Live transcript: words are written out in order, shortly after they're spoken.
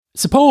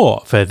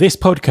Support for this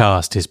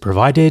podcast is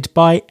provided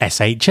by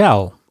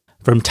SHL.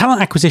 From talent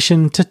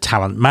acquisition to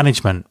talent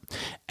management,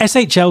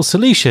 SHL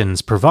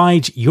Solutions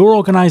provide your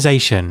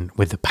organisation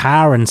with the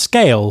power and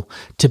scale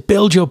to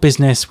build your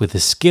business with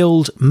the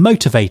skilled,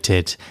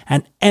 motivated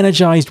and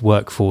energised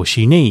workforce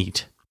you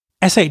need.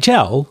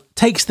 SHL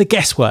takes the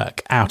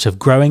guesswork out of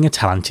growing a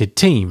talented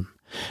team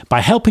by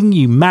helping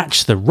you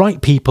match the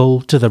right people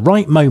to the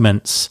right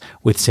moments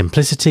with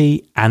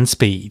simplicity and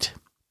speed.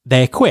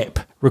 They equip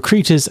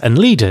recruiters and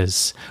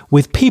leaders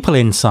with people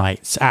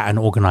insights at an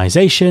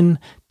organisation,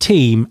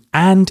 team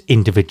and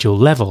individual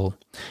level,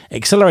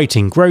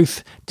 accelerating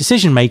growth,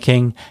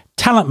 decision-making,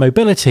 talent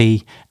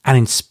mobility and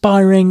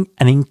inspiring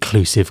an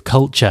inclusive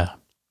culture.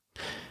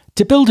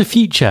 To build a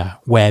future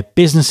where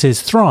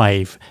businesses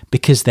thrive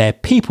because their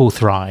people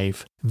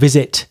thrive,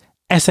 visit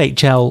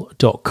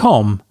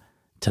shl.com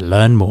to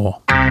learn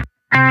more.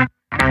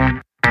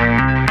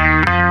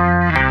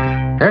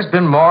 There's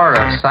been more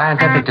of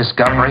scientific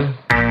discovery,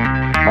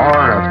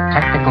 more of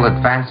technical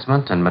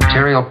advancement and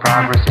material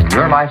progress in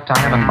your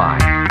lifetime and mine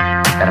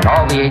than in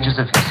all the ages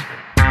of history.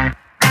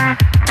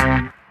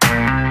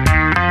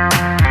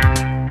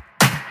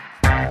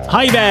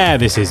 Hi there,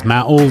 this is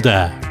Matt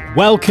Alder.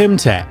 Welcome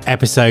to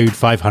episode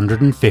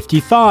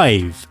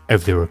 555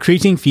 of the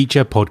Recruiting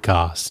Future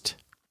podcast.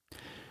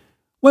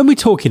 When we're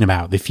talking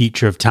about the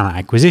future of talent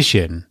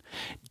acquisition,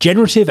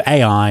 generative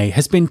AI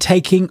has been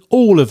taking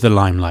all of the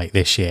limelight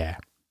this year.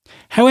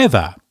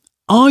 However,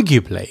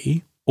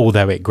 arguably,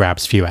 although it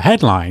grabs fewer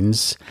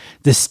headlines,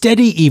 the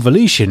steady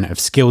evolution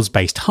of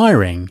skills-based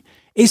hiring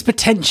is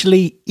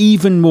potentially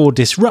even more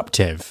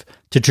disruptive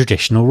to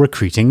traditional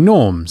recruiting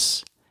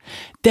norms.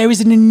 There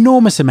is an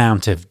enormous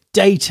amount of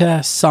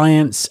data,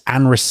 science,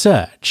 and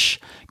research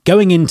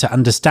going into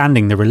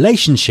understanding the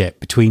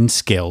relationship between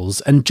skills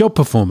and job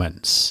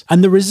performance,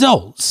 and the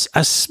results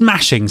are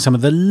smashing some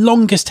of the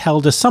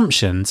longest-held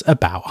assumptions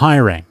about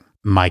hiring.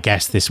 My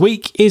guest this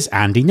week is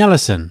Andy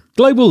Nellison,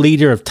 Global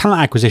Leader of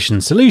Talent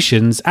Acquisition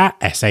Solutions at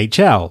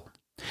SHL.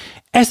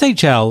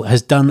 SHL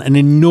has done an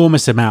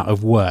enormous amount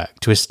of work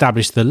to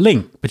establish the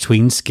link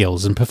between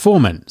skills and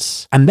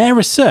performance, and their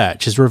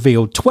research has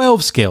revealed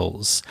 12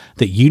 skills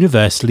that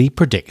universally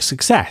predict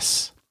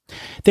success.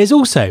 There's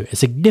also a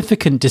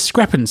significant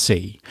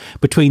discrepancy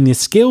between the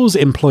skills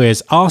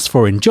employers ask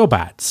for in job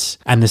ads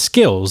and the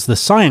skills the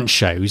science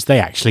shows they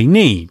actually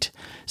need.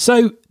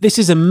 So this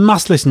is a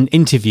must-listen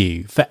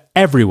interview for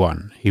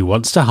everyone who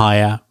wants to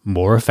hire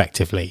more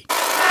effectively.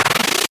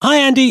 Hi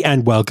Andy,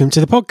 and welcome to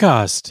the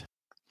podcast.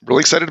 Really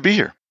excited to be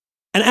here.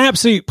 An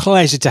absolute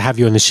pleasure to have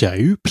you on the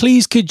show.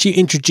 Please could you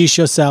introduce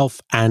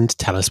yourself and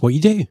tell us what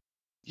you do?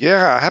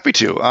 Yeah, happy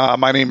to.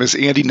 My name is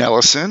Andy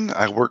Nellison.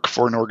 I work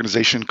for an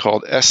organization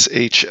called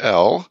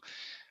SHL.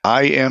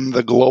 I am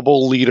the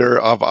global leader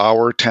of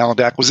our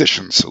talent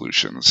acquisition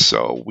solutions.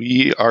 So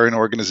we are an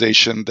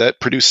organization that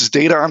produces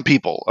data on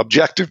people,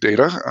 objective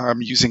data,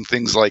 using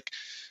things like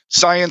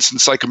science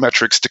and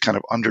psychometrics to kind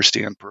of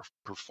understand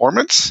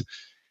performance.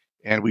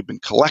 And we've been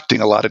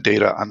collecting a lot of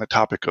data on the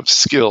topic of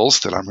skills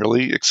that I'm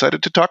really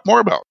excited to talk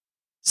more about.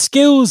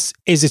 Skills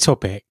is a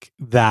topic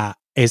that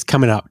is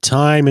coming up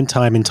time and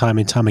time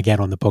again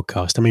on the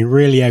podcast. I mean,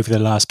 really over the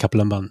last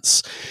couple of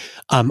months,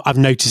 I've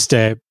noticed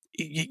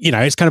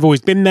it's kind of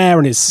always been there,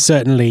 and it's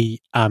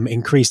certainly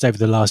increased over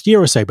the last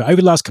year or so. But over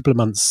the last couple of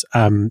months,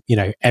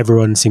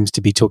 everyone seems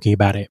to be talking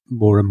about it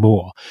more and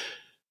more.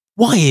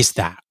 Why is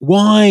that?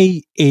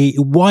 Why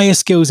are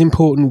skills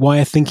important?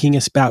 Why are thinking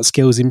about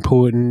skills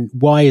important?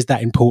 Why is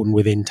that important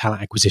within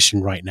talent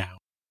acquisition right now?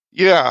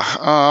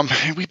 Yeah,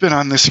 we've been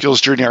on this skills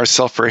journey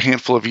ourselves for a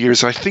handful of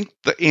years. I think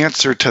the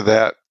answer to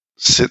that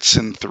sits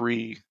in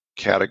three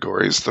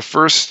categories. The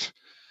first,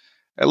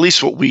 at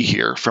least what we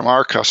hear from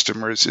our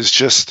customers, is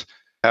just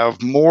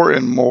have more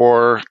and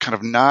more kind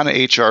of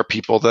non-HR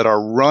people that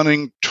are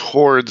running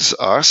towards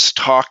us,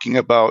 talking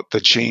about the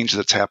change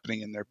that's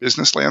happening in their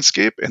business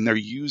landscape, and they're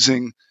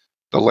using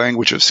the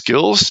language of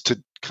skills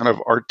to kind of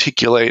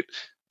articulate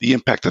the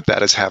impact that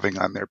that is having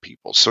on their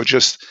people. So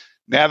just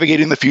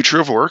navigating the future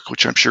of work,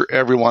 which I'm sure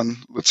everyone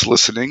that's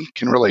listening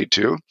can relate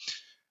to.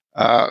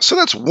 So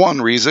that's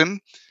one reason.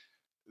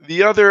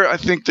 The other, I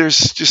think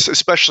there's just,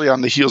 especially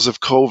on the heels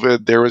of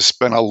COVID, there has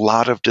been a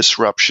lot of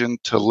disruption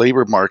to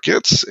labor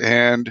markets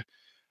and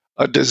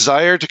a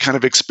desire to kind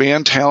of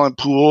expand talent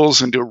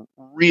pools and to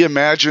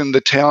reimagine the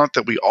talent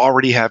that we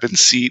already have in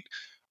seat.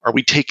 Are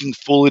we taking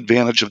full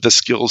advantage of the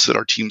skills that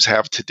our teams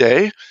have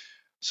today?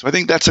 So I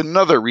think that's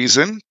another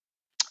reason.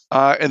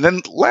 And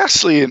then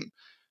lastly, and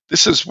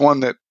this is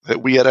one that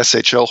we at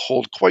SHL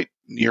hold quite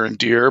near and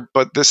dear,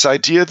 but this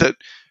idea that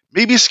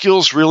maybe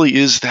skills really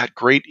is that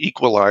great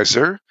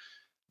equalizer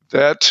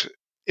that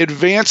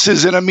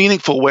advances in a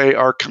meaningful way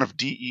our kind of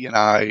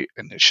DE&I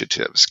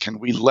initiatives. Can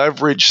we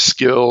leverage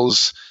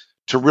skills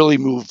to really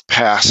move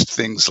past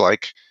things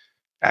like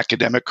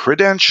academic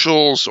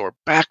credentials or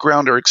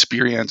background or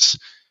experience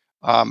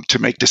to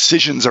make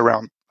decisions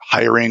around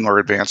hiring or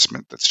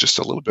advancement that's just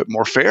a little bit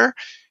more fair?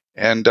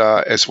 And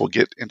as we'll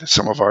get into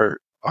some of our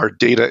our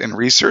data and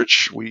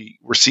research,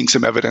 we're seeing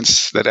some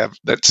evidence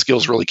that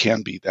skills really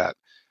can be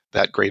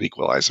that great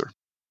equalizer.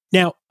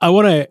 Now, I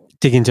want to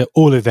dig into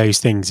all of those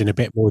things in a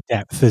bit more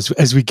depth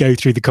as we go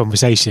through the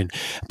conversation.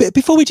 But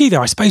before we do that,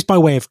 I suppose by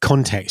way of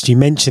context, you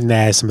mentioned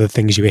there some of the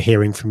things you were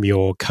hearing from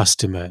your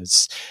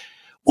customers.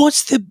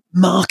 What's the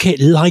market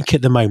like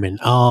at the moment?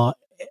 Are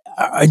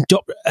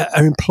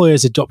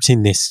employers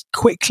adopting this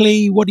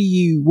quickly? What are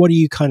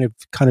you kind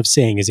of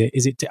seeing? Is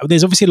it?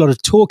 There's obviously a lot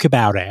of talk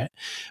about it,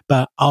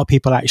 but are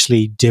people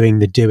actually doing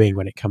the doing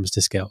when it comes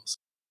to skills?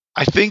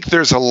 I think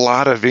there's a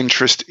lot of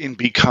interest in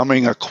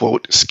becoming a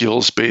quote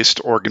skills-based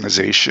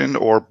organization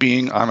or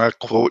being on a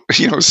quote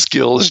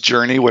skills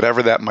journey,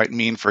 whatever that might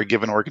mean for a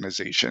given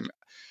organization.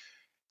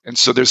 And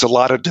so there's a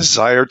lot of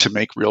desire to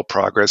make real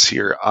progress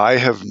here. I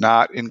have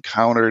not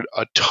encountered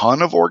a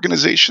ton of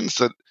organizations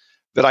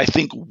that I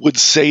think would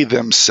say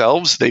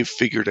themselves they've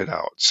figured it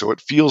out. So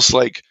it feels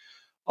like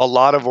a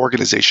lot of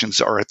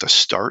organizations are at the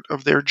start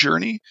of their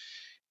journey,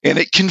 and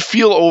it can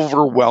feel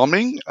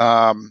overwhelming.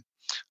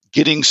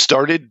 Getting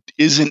started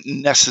isn't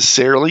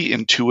necessarily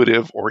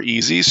intuitive or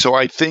easy. So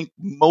I think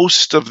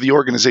most of the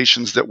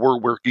organizations that we're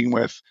working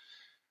with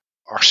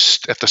are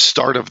at the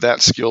start of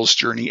that skills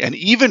journey, and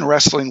even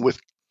wrestling with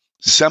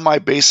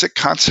semi-basic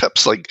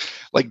concepts like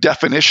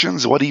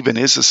definitions. What even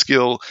is a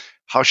skill?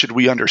 How should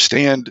we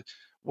understand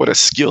what a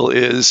skill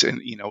is,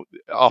 and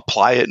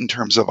apply it in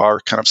terms of our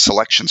kind of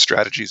selection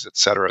strategies, et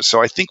cetera.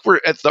 So I think we're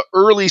at the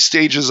early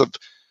stages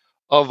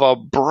of a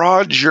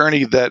broad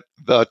journey that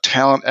the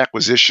talent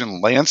acquisition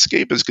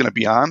landscape is going to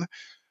be on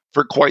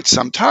for quite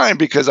some time,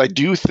 because I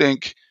do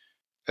think,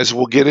 as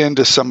we'll get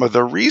into some of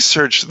the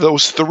research,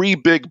 those three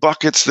big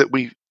buckets that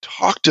we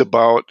talked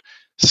about,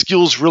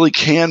 skills really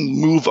can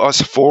move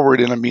us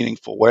forward in a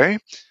meaningful way.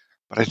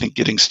 But I think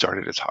getting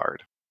started is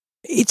hard.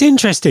 It's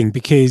interesting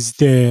because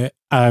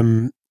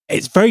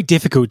it's very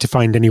difficult to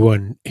find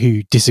anyone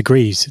who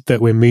disagrees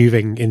that we're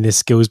moving in this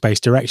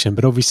skills-based direction.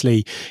 But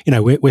obviously,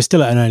 we're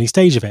still at an early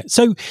stage of it.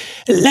 So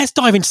let's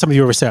dive into some of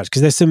your research,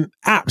 because there's some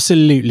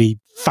absolutely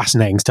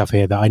fascinating stuff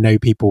here that I know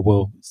people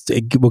will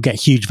get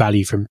huge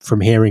value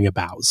from hearing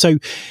about. So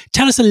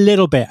tell us a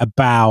little bit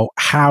about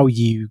how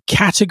you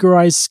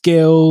categorize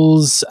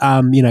skills.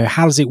 How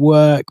does it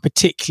work,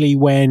 particularly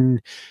when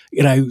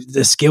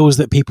the skills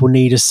that people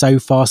need are so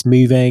fast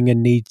moving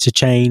and need to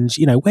change?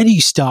 Where do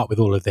you start with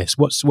all of this?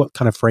 What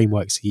kind of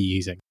frameworks are you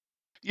using?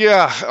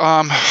 Yeah,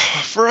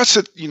 for us,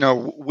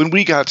 when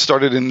we got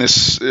started on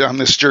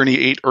this journey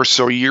 8 or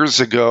so years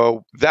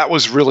ago, that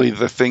was really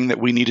the thing that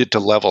we needed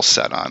to level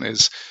set on,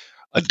 is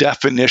a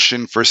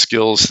definition for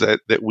skills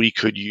that we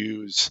could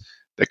use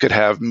that could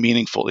have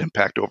meaningful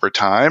impact over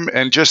time,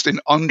 and just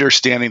an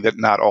understanding that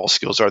not all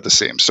skills are the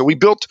same. So we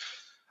built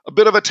a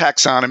bit of a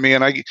taxonomy,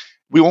 and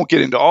we won't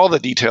get into all the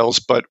details,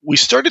 but we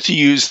started to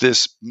use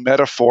this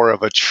metaphor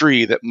of a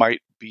tree that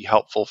might be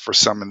helpful for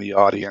some in the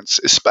audience,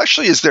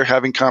 especially as they're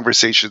having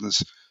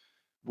conversations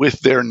with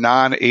their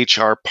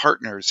non-HR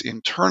partners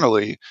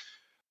internally.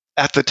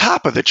 At the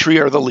top of the tree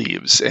are the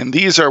leaves, and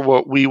these are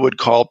what we would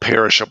call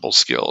perishable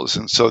skills.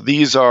 And so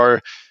these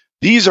are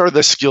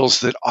the skills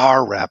that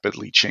are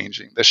rapidly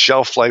changing. The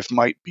shelf life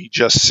might be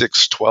just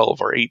 6,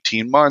 12, or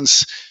 18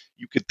 months.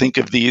 You could think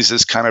of these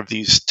as kind of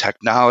these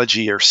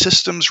technology or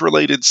systems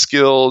related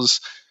skills,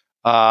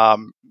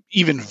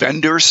 even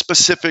vendor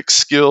specific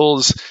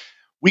skills.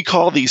 We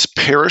call these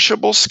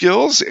perishable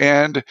skills,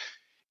 and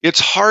it's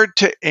hard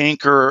to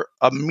anchor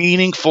a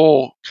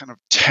meaningful kind of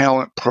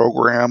talent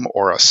program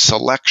or a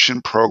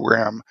selection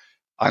program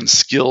on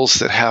skills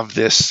that have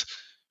this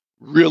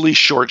really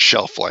short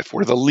shelf life,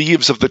 where the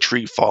leaves of the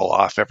tree fall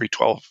off every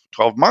 12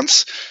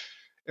 months.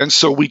 And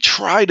so we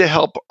try to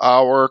help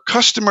our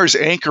customers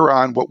anchor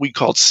on what we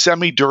call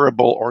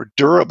semi-durable or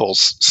durable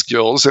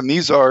skills. And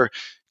these are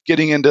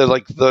getting into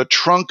like the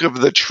trunk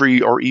of the tree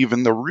or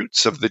even the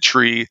roots of the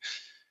tree.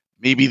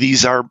 Maybe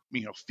these are,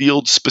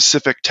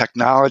 field-specific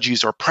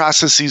technologies or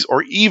processes,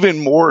 or even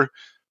more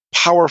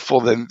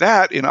powerful than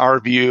that, in our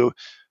view,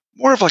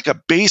 more of like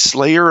a base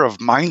layer of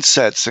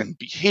mindsets and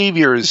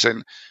behaviors,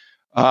 and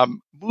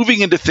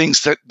moving into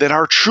things that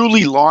are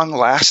truly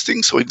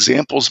long-lasting. So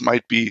examples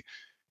might be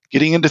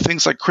getting into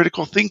things like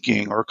critical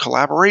thinking or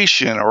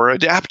collaboration or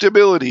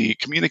adaptability,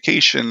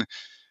 communication.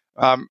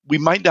 We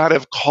might not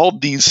have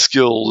called these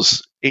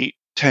skills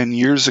 8-10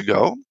 years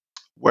ago,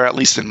 where, at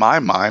least in my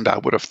mind, I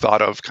would have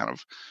thought of kind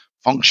of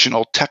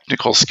functional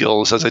technical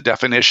skills as a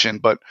definition.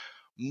 But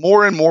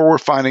more and more, we're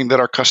finding that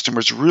our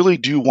customers really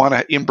do want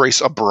to embrace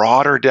a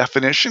broader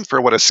definition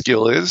for what a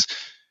skill is,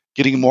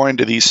 getting more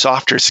into these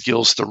softer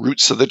skills, the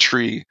roots of the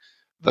tree,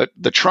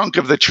 the trunk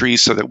of the tree,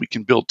 so that we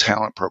can build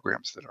talent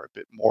programs that are a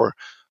bit more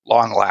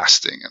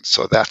long-lasting. And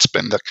so that's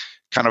been the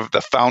kind of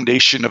the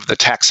foundation of the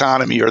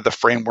taxonomy, or the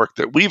framework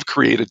that we've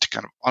created to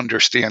kind of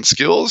understand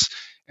skills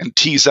and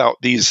tease out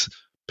these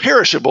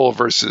perishable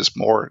versus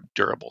more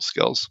durable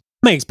skills.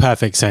 Makes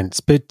perfect sense,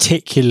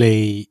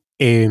 particularly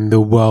in the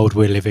world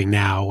we're living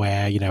now,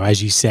 where,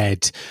 as you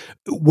said,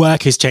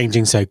 work is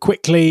changing so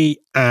quickly,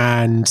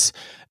 and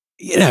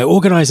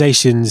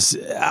organizations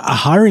are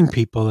hiring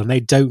people and they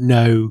don't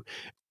know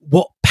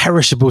what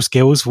perishable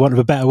skills, for want of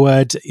a better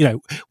word,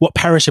 what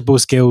perishable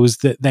skills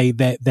that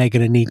they're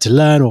going to need to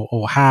learn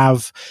or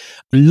have.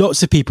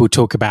 Lots of people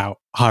talk about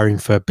hiring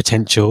for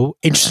potential.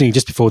 Interestingly,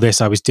 just before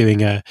this, I was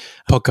doing a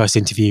podcast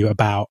interview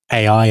about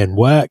AI and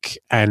work,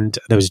 and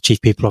there was a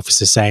chief people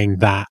officer saying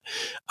that,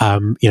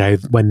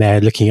 when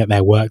they're looking at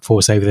their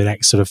workforce over the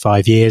next sort of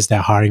 5 years, they're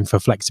hiring for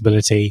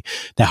flexibility,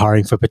 they're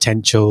hiring for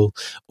potential,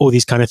 all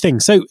these kind of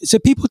things. So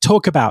people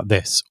talk about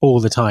this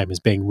all the time as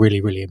being really,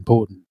 really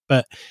important.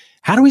 But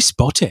how do we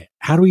spot it?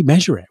 How do we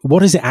measure it? What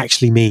does it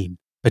actually mean,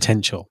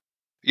 potential?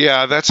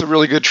 Yeah, that's a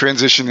really good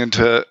transition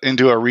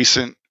into a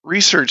recent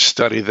research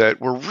study that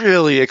we're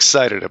really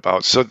excited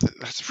about. So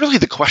that's really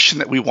the question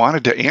that we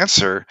wanted to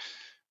answer.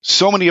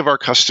 So many of our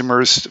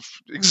customers,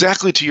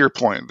 exactly to your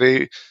point,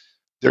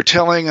 they're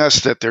telling us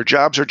that their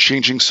jobs are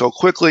changing so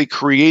quickly,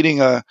 creating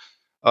a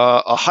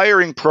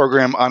hiring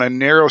program on a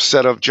narrow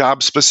set of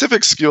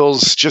job-specific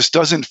skills just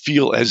doesn't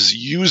feel as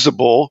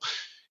usable,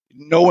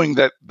 knowing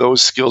that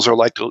those skills are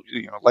likely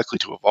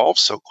to evolve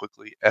so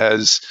quickly,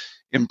 as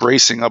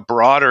embracing a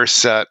broader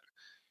set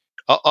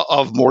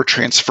of more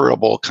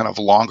transferable, kind of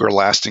longer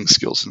lasting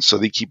skills. And so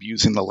they keep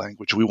using the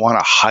language, we want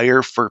to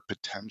hire for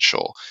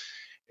potential.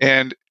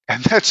 And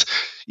that's,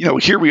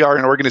 here we are,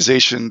 an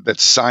organization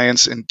that's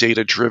science and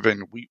data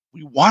driven. We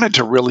wanted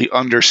to really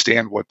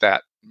understand what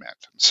that meant.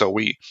 So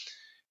we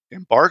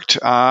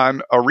embarked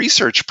on a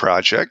research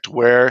project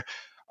where,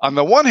 on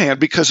the one hand,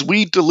 because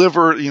we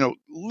deliver,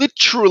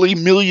 literally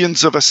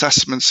millions of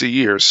assessments a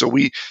year,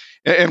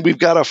 we've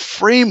got a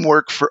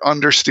framework for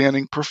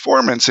understanding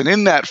performance. And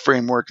in that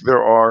framework,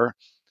 there are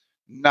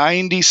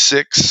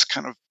 96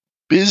 kind of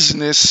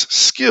business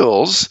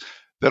skills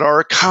that are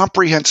a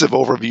comprehensive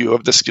overview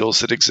of the skills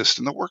that exist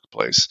in the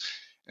workplace.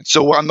 And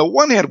so on the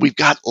one hand, we've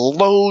got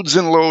loads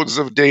and loads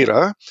of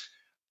data,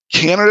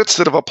 candidates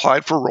that have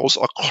applied for roles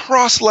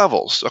across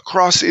levels,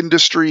 across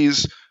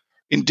industries,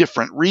 in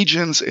different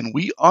regions, and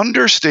we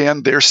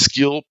understand their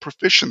skill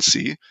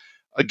proficiency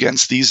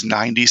against these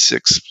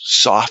 96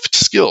 soft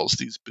skills,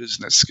 these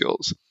business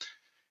skills.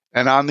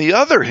 And on the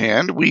other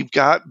hand, we've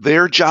got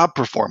their job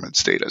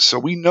performance data. So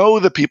we know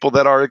the people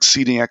that are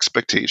exceeding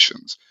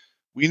expectations.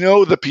 We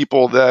know the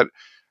people that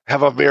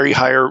have a very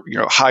high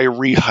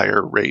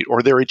rehire rate,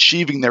 or they're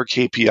achieving their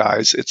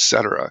KPIs, et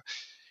cetera.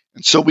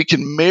 And so we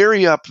can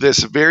marry up this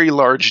very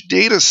large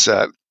data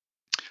set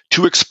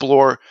to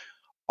explore,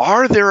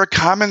 are there a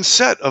common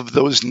set of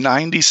those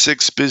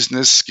 96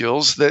 business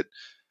skills that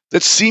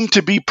seem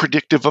to be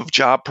predictive of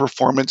job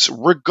performance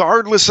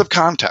regardless of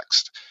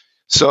context?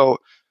 So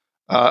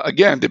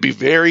again, to be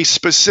very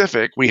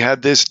specific, we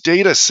had this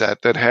data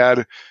set that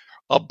had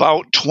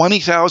about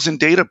 20,000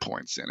 data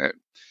points in it.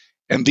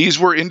 And these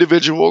were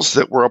individuals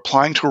that were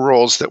applying to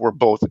roles that were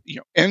both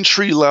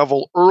entry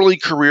level, early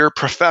career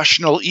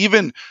professional,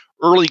 even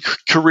early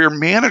career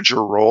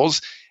manager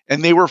roles,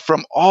 and they were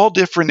from all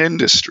different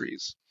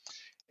industries.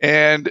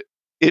 And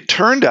it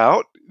turned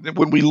out that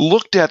when we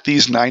looked at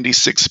these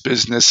 96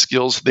 business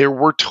skills, there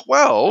were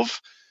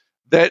 12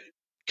 that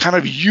kind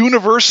of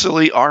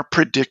universally are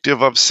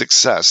predictive of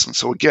success. And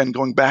so again,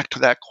 going back to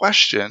that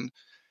question,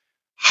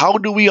 how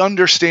do we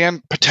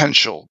understand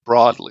potential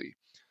broadly?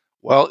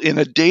 Well, in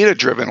a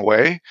data-driven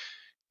way,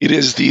 it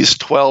is these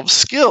 12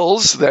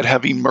 skills that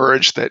have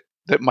emerged that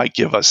might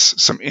give us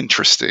some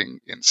interesting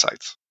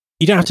insights.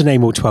 You don't have to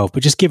name all 12,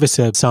 but just give us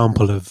a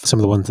sample of some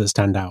of the ones that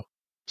stand out.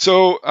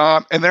 So,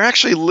 and they're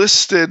actually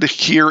listed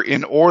here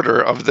in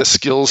order of the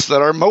skills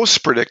that are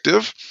most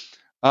predictive.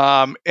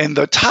 And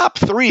the top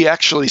 3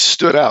 actually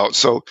stood out.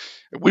 So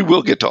we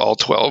will get to all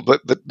 12,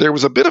 but there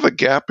was a bit of a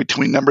gap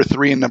between number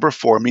 3 and number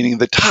 4, meaning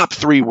the top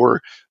 3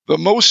 were the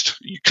most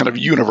kind of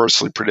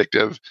universally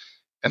predictive.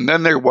 And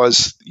then there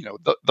was,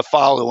 the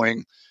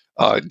following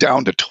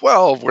down to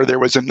 12, where there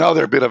was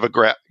another bit of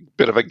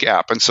a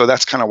gap. And so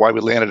that's kind of why we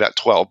landed at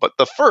 12. But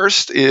the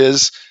first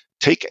is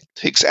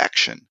takes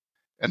action.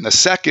 And the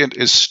second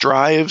is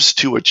strives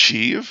to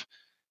achieve.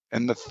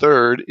 And the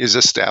third is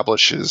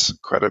establishes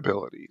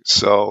credibility.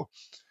 So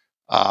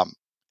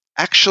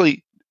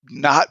actually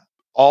not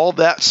all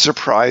that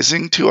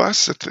surprising to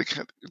us.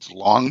 It's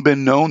long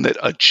been known that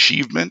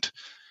achievement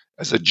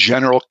as a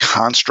general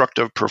construct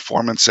of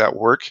performance at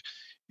work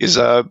is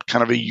a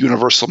kind of a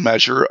universal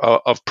measure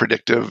of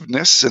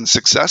predictiveness and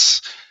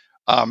success.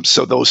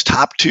 So those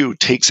top 2,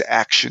 takes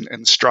action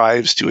and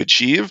strives to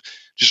achieve,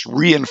 just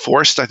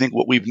reinforced, I think,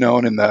 what we've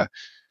known in the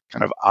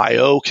kind of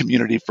IO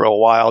community for a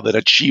while, that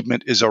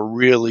achievement is a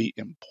really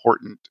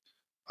important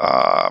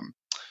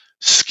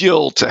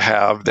skill to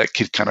have that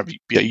could kind of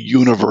be a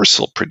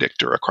universal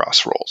predictor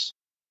across roles.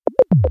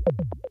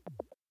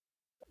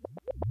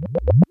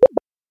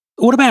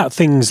 What about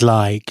things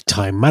like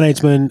time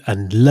management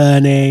and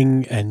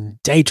learning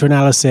and data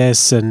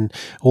analysis and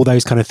all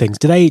those kind of things?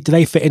 Do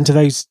they fit into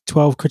those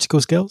 12 critical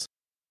skills?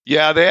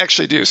 Yeah, they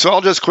actually do. So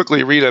I'll just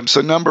quickly read them.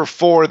 So number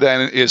 4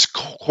 then is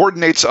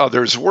coordinates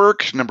others'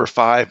 work. Number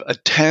 5,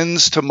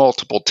 attends to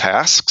multiple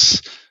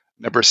tasks.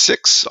 Number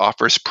 6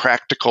 offers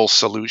practical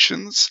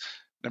solutions.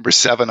 Number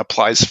 7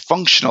 applies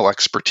functional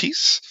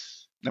expertise.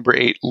 Number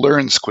 8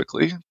 learns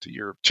quickly, to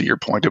your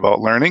point about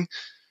learning.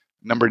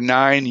 Number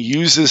 9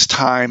 uses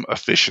time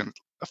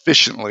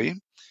efficiently.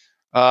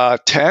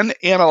 10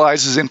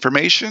 analyzes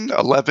information.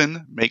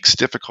 11 makes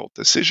difficult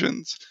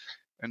decisions.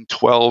 And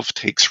 12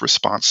 takes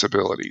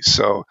responsibility.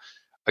 So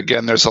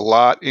again, there's a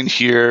lot in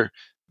here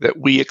that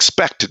we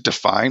expect to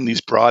define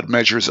these broad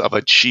measures of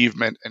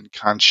achievement and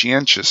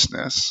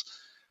conscientiousness.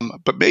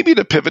 But maybe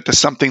to pivot to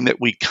something that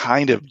we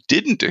kind of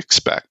didn't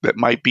expect that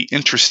might be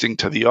interesting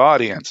to the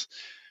audience,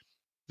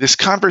 this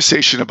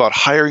conversation about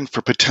hiring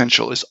for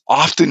potential is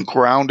often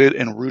grounded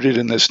and rooted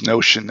in this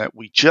notion that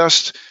we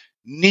just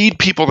need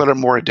people that are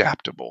more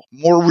adaptable,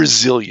 more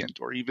resilient,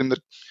 or even you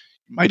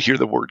might hear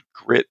the word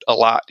grit a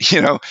lot,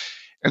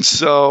 And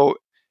so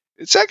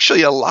it's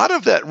actually a lot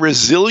of that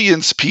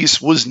resilience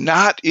piece was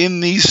not in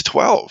these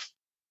 12.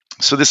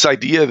 So this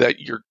idea that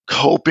you're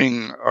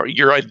coping or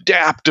you're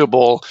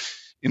adaptable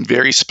in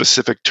very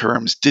specific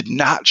terms did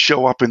not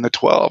show up in the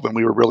 12, and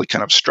we were really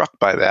kind of struck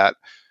by that.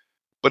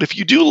 But if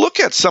you do look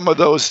at some of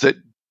those that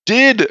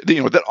did,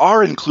 that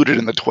are included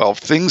in the 12,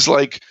 things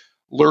like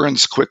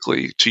learns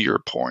quickly, to your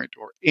point,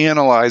 or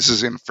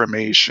analyzes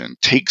information,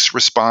 takes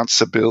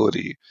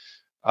responsibility,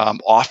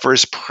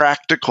 offers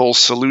practical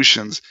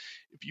solutions.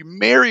 If you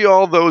marry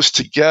all those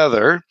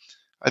together,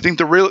 I think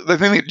the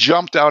thing that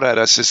jumped out at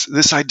us is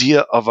this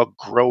idea of a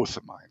growth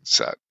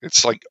mindset.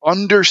 It's like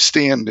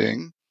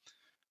understanding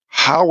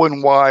how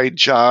and why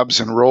jobs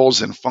and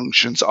roles and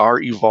functions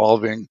are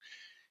evolving,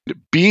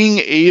 being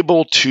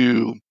able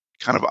to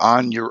kind of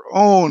on your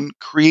own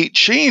create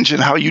change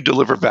in how you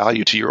deliver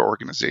value to your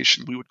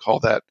organization. We would call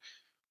that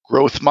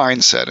growth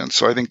mindset. And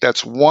so I think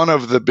that's one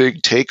of the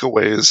big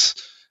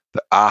takeaways,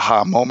 the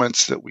aha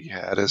moments that we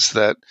had, is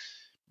that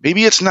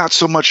maybe it's not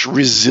so much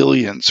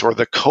resilience or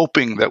the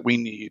coping that we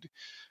need,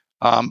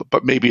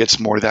 but maybe it's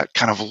more that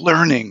kind of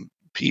learning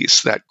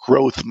piece, that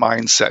growth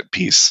mindset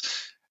piece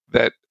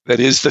that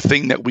is the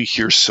thing that we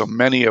hear so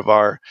many of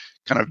our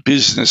kind of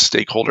business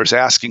stakeholders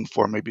asking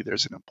for. Maybe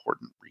there's an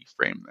important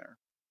reframe there.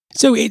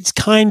 So it's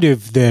kind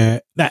of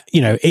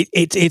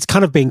it's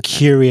kind of being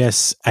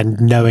curious and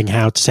knowing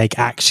how to take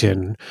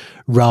action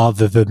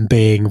rather than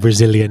being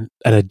resilient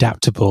and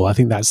adaptable. I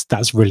think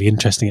that's really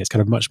interesting. It's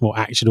kind of much more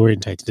action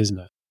orientated, isn't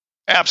it?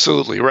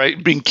 Absolutely,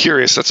 right. Being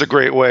curious, that's a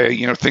great way.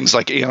 Things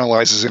like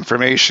analyzes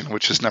information,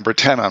 which is number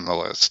 10 on the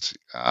list.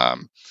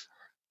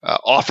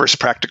 Offers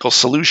practical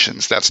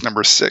solutions. That's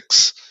number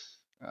 6.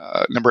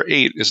 Number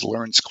 8 is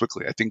learns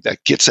quickly. I think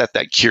that gets at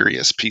that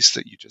curious piece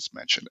that you just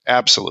mentioned.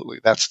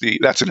 Absolutely. That's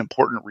an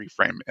important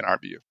reframe in our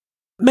view.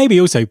 Maybe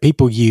also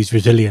people use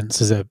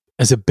resilience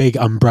as a big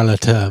umbrella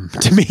term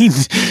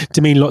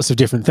to mean lots of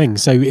different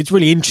things. So it's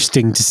really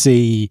interesting to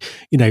see,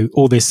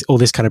 all this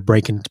kind of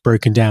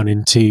broken down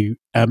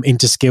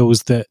into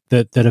skills that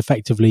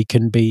effectively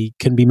can be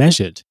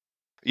measured.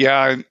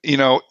 Yeah,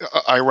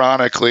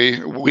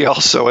 ironically, we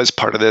also, as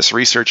part of this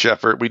research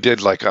effort, we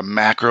did like a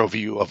macro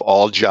view of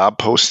all job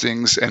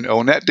postings and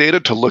ONET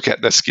data to look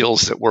at the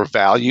skills that we're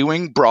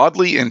valuing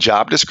broadly in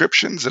job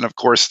descriptions. And of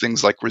course,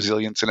 things like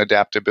resilience and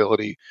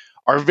adaptability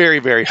are very,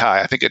 very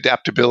high. I think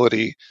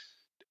adaptability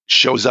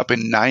shows up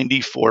in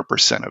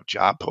 94% of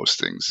job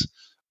postings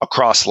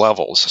across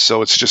levels.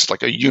 So it's just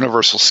like a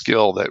universal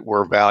skill that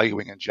we're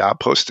valuing in job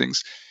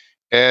postings.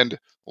 And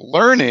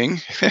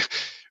learning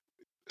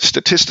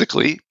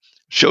statistically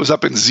shows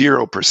up in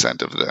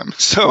 0% of them.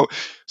 So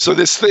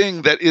this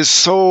thing that is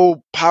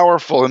so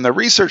powerful in the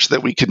research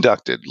that we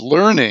conducted,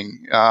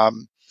 learning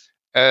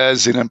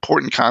as an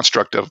important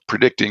construct of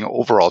predicting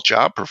overall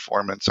job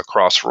performance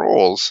across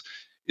roles,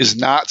 is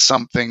not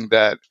something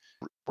that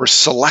we're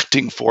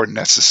selecting for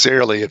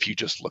necessarily if you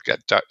just look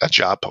at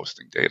job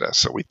posting data.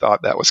 So we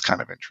thought that was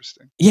kind of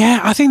interesting.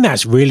 Yeah, I think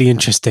that's really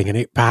interesting. And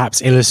it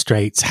perhaps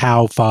illustrates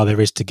how far there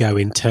is to go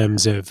in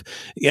terms of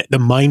the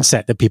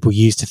mindset that people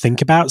use to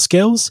think about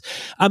skills.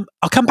 I'll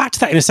come back to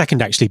that in a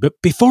second, actually. But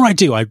before I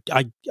do, I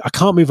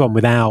can't move on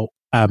without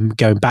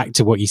going back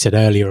to what you said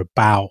earlier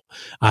about,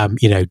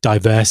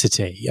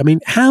 diversity. I mean,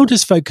 how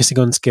does focusing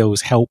on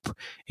skills help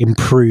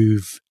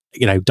improve,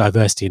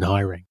 diversity in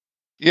hiring?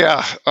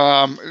 Yeah,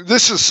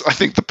 this is, I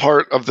think, the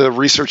part of the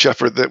research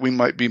effort that we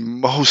might be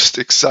most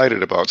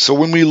excited about. So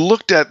when we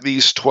looked at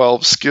these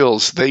 12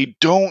 skills, they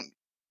don't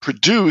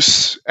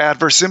produce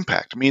adverse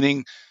impact,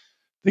 meaning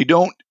they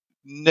don't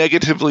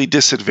negatively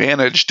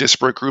disadvantage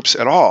disparate groups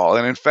at all.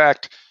 And in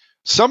fact,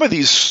 some of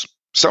these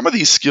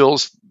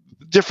skills,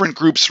 different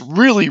groups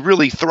really,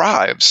 really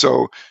thrive.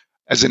 So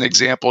as an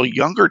example,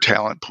 younger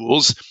talent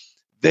pools,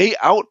 they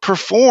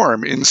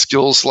outperform in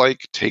skills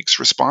like takes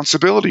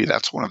responsibility.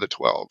 That's one of the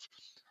 12.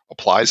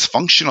 Applies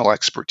functional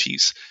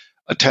expertise,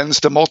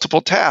 attends to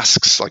multiple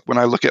tasks. Like when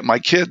I look at my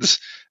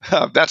kids,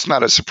 that's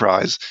not a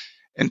surprise,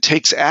 and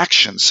takes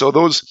action. So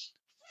those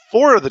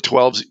 4 of the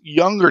 12's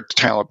younger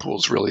talent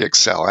pools really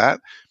excel at.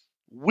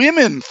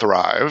 Women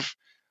thrive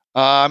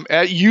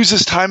at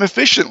uses time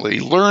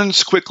efficiently,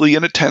 learns quickly,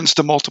 and attends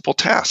to multiple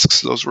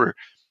tasks. Those were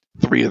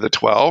 3 of the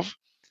 12.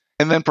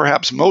 And then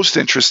perhaps most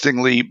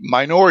interestingly,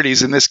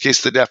 minorities, in this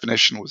case, the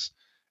definition was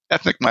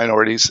ethnic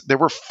minorities. There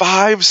were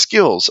 5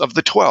 skills of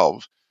the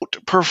 12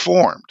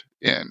 performed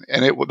in,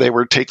 and they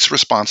were takes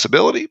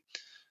responsibility,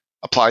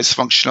 applies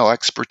functional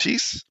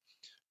expertise,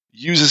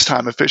 uses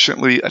time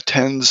efficiently,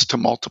 attends to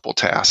multiple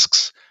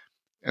tasks,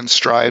 and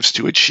strives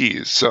to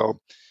achieve. So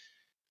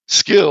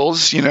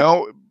skills,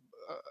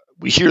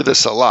 we hear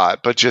this a lot,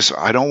 but just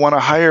I don't want to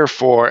hire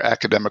for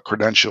academic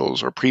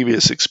credentials or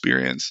previous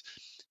experience.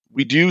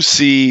 We do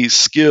see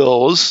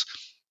skills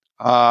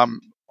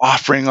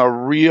offering a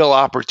real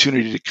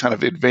opportunity to kind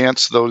of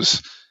advance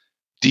those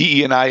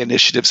DE&I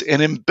initiatives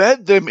and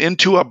embed them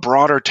into a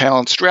broader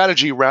talent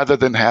strategy rather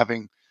than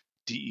having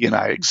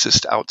DE&I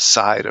exist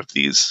outside of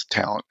these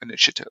talent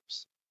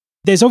initiatives.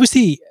 There's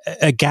obviously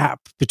a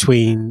gap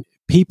between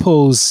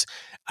people's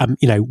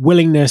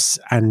willingness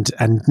and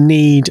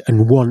need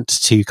and want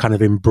to kind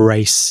of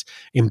embrace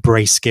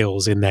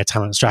skills in their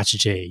talent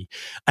strategy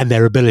and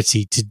their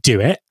ability to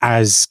do it,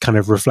 as kind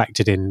of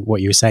reflected in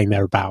what you were saying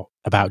there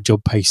about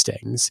job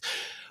postings.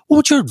 What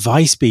would your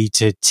advice be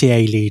to TA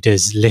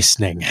leaders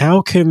listening?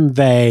 How can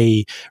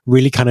they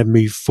really kind of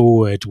move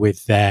forward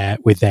with their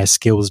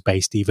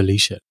skills-based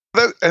evolution?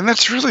 And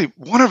that's really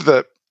one of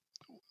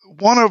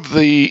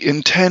the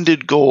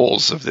intended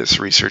goals of this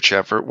research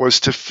effort was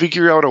to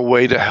figure out a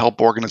way to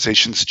help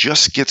organizations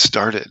just get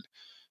started.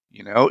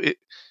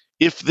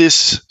 If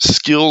this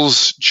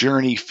skills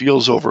journey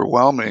feels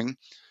overwhelming,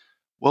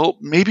 well,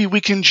 maybe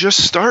we can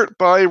just start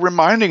by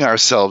reminding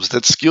ourselves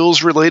that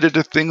skills related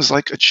to things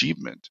like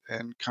achievement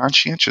and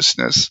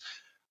conscientiousness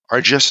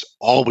are just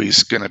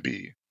always going to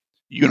be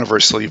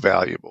universally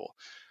valuable.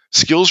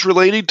 Skills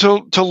related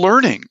to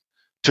learning,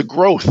 to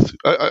growth,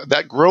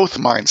 that growth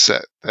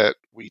mindset that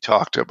we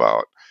talked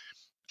about.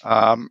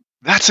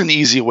 That's an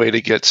easy way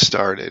to get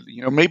started.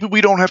 Maybe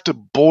we don't have to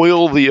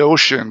boil the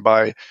ocean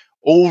by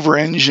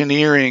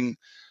over-engineering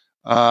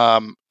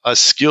a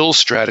skill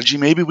strategy.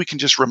 Maybe we can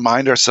just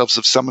remind ourselves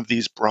of some of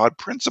these broad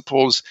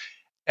principles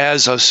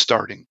as a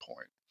starting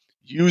point,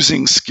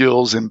 using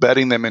skills,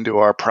 embedding them into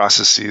our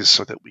processes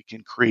so that we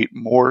can create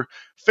more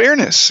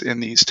fairness in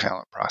these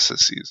talent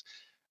processes.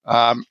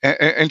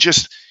 And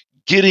just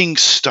getting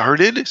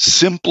started,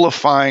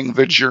 simplifying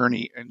the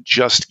journey and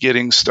just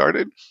getting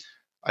started.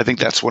 I think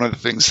that's one of the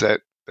things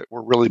that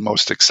we're really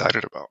most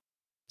excited about.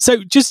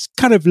 So just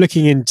kind of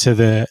looking into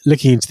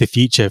the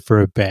future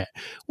for a bit,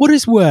 what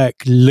does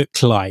work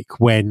look like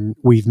when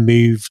we've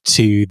moved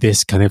to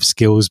this kind of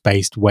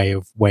skills-based way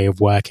of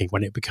working,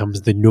 when it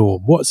becomes the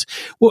norm?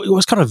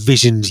 What kind of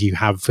vision do you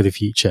have for the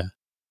future?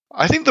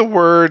 I think the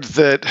word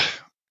that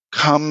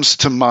comes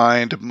to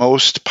mind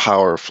most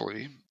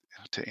powerfully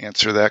to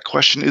answer that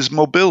question is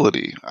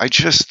mobility. I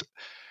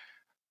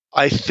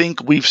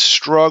think we've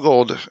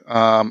struggled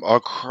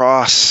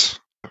across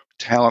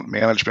talent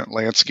management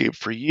landscape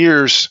for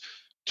years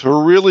to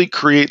really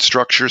create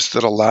structures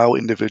that allow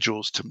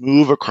individuals to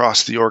move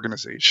across the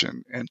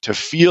organization and to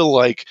feel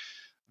like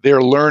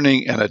they're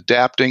learning and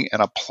adapting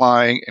and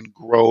applying and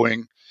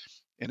growing.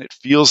 And it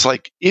feels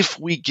like if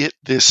we get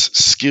this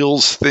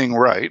skills thing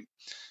right,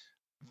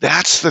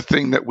 that's the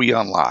thing that we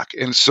unlock.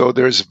 And so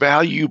there's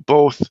value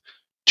both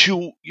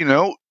to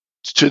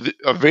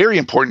a very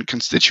important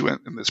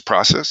constituent in this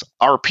process,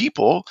 our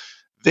people.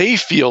 They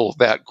feel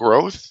that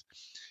growth.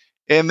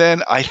 And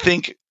then I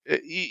think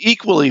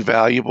equally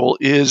valuable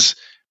is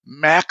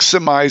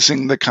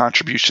maximizing the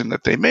contribution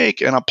that they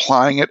make and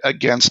applying it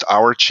against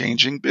our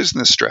changing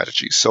business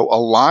strategy. So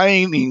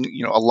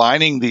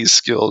aligning these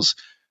skills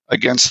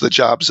against the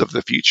jobs of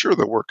the future,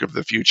 the work of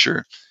the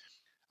future.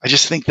 I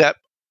just think that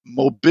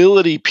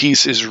mobility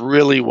piece is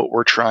really what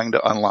we're trying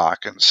to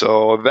unlock. And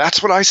so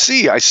that's what I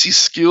see. I see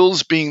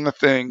skills being the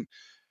thing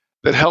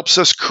that helps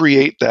us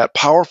create that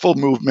powerful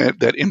movement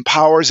that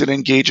empowers and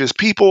engages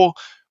people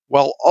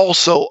while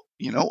also,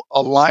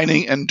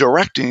 aligning and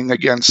directing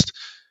against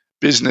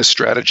business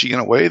strategy in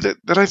a way that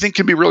I think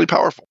can be really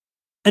powerful.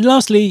 And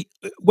lastly,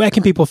 where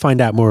can people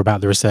find out more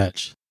about the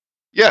research?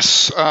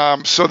 Yes.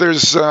 So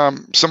there's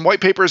some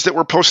white papers that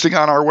we're posting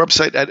on our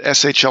website at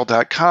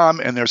shl.com,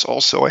 and there's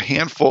also a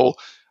handful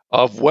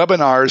of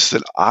webinars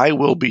that I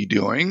will be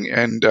doing,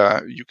 and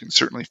you can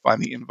certainly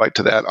find the invite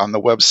to that on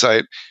the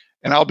website.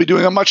 And I'll be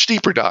doing a much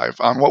deeper dive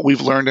on what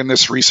we've learned in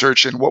this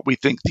research and what we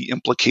think the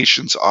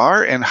implications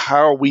are and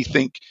how we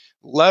think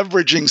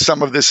leveraging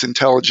some of this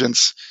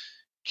intelligence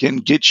can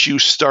get you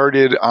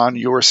started on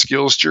your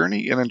skills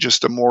journey in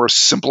just a more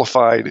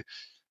simplified,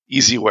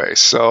 easy way.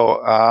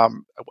 So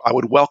I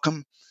would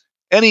welcome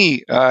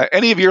any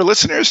of your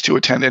listeners to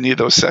attend any of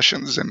those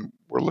sessions, and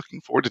we're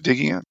looking forward to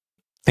digging in.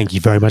 Thank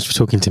you very much for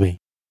talking to me.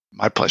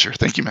 My pleasure.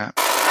 Thank you, Matt.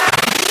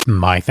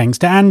 My thanks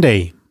to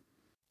Andy.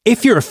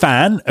 If you're a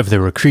fan of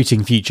the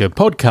Recruiting Future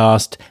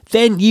podcast,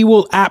 then you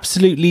will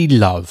absolutely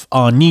love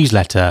our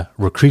newsletter,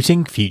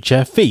 Recruiting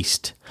Future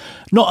Feast.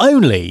 Not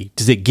only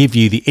does it give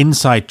you the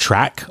inside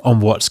track on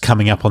what's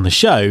coming up on the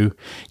show,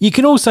 you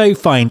can also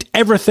find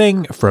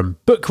everything from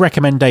book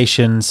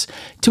recommendations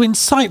to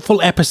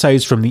insightful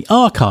episodes from the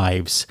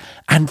archives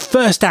and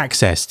first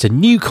access to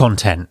new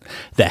content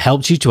that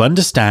helps you to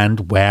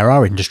understand where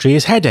our industry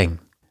is heading.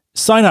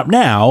 Sign up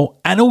now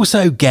and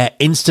also get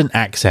instant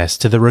access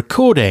to the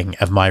recording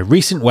of my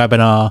recent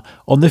webinar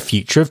on the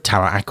future of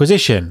talent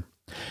acquisition.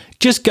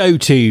 Just go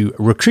to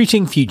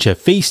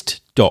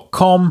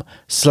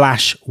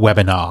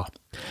recruitingfuturefeast.com/webinar.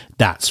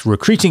 That's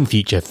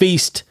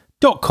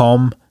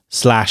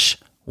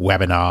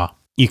recruitingfuturefeast.com/webinar.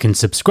 You can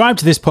subscribe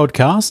to this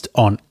podcast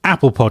on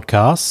Apple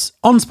Podcasts,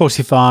 on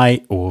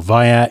Spotify, or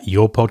via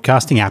your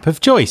podcasting app of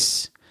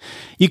choice.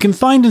 You can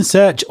find and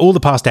search all the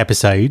past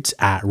episodes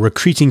at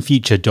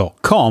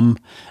recruitingfuture.com,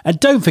 and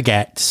don't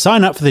forget to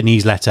sign up for the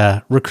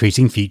newsletter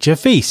Recruiting Future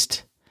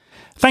Feast.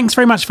 Thanks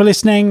very much for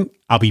listening.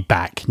 I'll be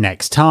back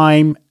next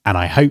time, and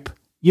I hope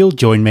you'll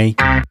join me.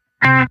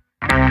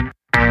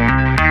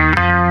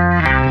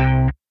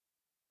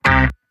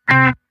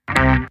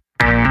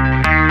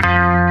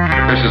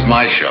 This is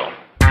my show.